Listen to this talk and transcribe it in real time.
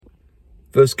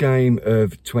First game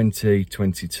of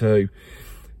 2022,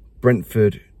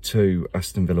 Brentford 2,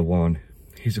 Aston Villa 1.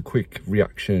 Here's a quick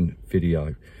reaction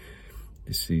video.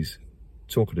 This is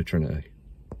Talk of the Trinity.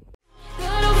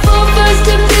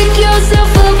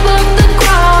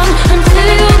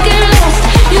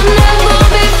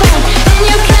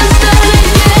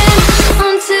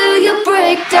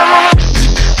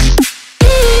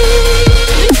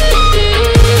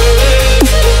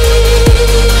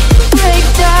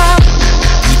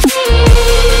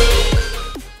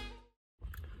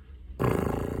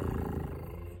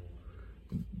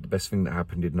 The best thing that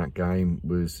happened in that game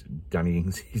was Danny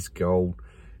Ings' goal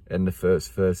in the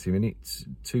first 30 minutes.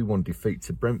 2-1 defeat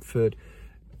to Brentford.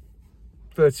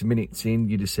 30 minutes in,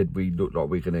 you'd have said we looked like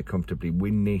we're going to comfortably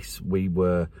win this. We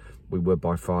were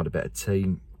by far the better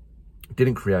team.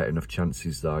 Didn't create enough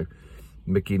chances though.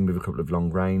 McGinn with a couple of long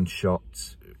range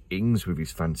shots. Ings with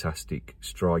his fantastic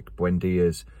strike.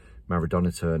 Buendia's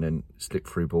Maradona turn and slip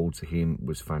through ball to him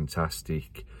was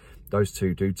fantastic. Those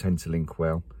two do tend to link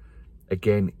well.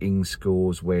 Again, Ings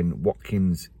scores when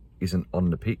Watkins isn't on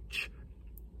the pitch.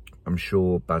 I'm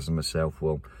sure Baz and myself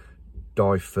will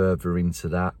dive further into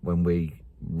that when we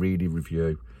really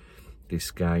review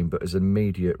this game. But as an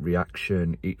immediate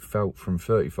reaction, it felt from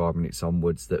 35 minutes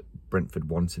onwards that Brentford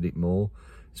wanted it more,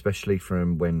 especially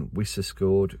from when Wissa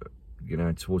scored, you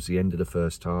know, towards the end of the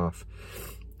first half.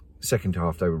 Second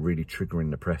half, they were really triggering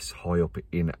the press high up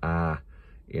in our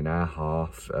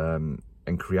half.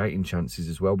 And creating chances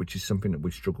as well, which is something that we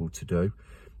struggled to do.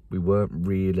 We weren't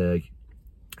really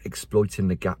exploiting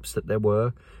the gaps that there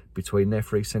were between their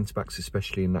three centre-backs,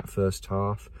 especially in that first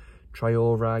half.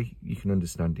 Traore, you can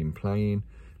understand him playing.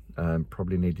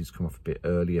 Probably needed to come off a bit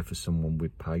earlier for someone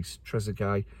with pace.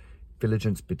 Trezeguet,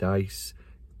 Viligence, Bidace,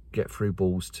 get through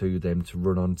balls to them to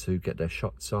run onto, get their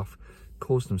shots off,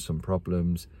 caused them some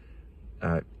problems.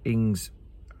 Ings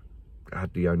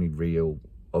had the only real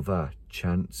other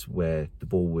chance where the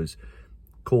ball was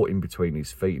caught in between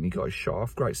his feet and he got a shot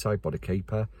off. Great save by the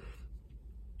keeper.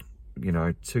 You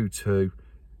know, 2-2.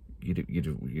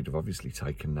 You'd have obviously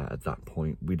taken that at that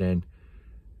point. We then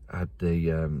had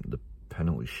the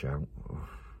penalty shout. Oh,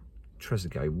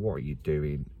 Trezeguet, what are you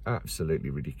doing? Absolutely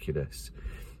ridiculous.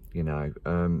 You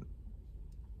know.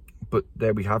 But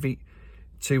there we have it.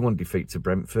 2-1 defeat to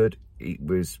Brentford. It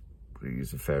was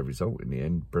a fair result in the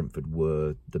end. Brentford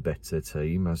were the better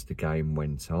team as the game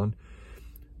went on.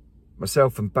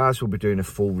 Myself and Baz will be doing a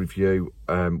full review,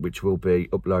 which will be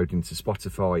uploading to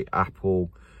Spotify, Apple,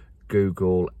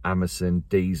 Google, Amazon,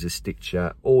 Deezer,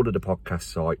 Stitcher, all of the podcast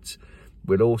sites.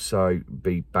 We'll also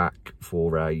be back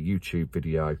for a YouTube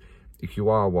video. If you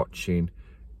are watching,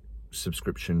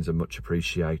 subscriptions are much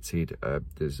appreciated.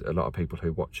 There's a lot of people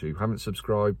who watch who haven't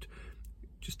subscribed.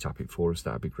 Just tap it for us,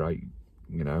 that'd be great.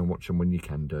 You know, and watch them when you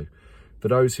can do. For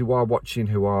those who are watching,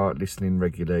 who are listening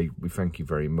regularly, we thank you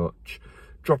very much.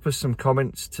 Drop us some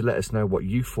comments to let us know what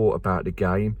you thought about the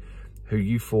game, who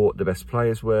you thought the best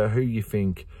players were, who you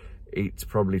think it's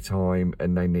probably time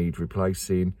and they need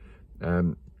replacing.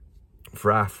 For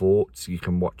our thoughts, you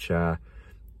can watch our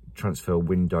transfer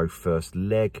window first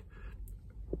leg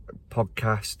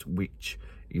podcast, which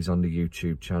is on the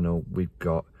YouTube channel. We've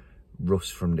got Russ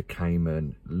from the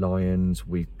Cayman Lions.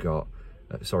 We've got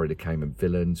the Cayman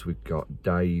Villains. We've got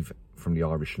Dave from the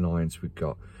Irish Lions. We've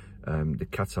got the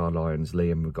Qatar Lions,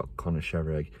 Liam. We've got Connor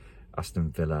Sherry,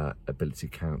 Aston Villa Ability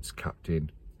Counts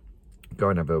captain. Go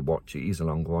and have a watch. It is a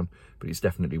long one, but it's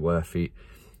definitely worth it.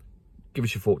 Give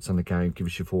us your thoughts on the game. Give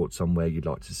us your thoughts on where you'd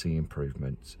like to see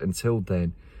improvements. Until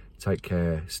then, take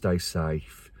care, stay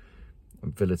safe,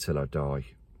 and Villa till I die.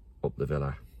 Up the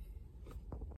Villa.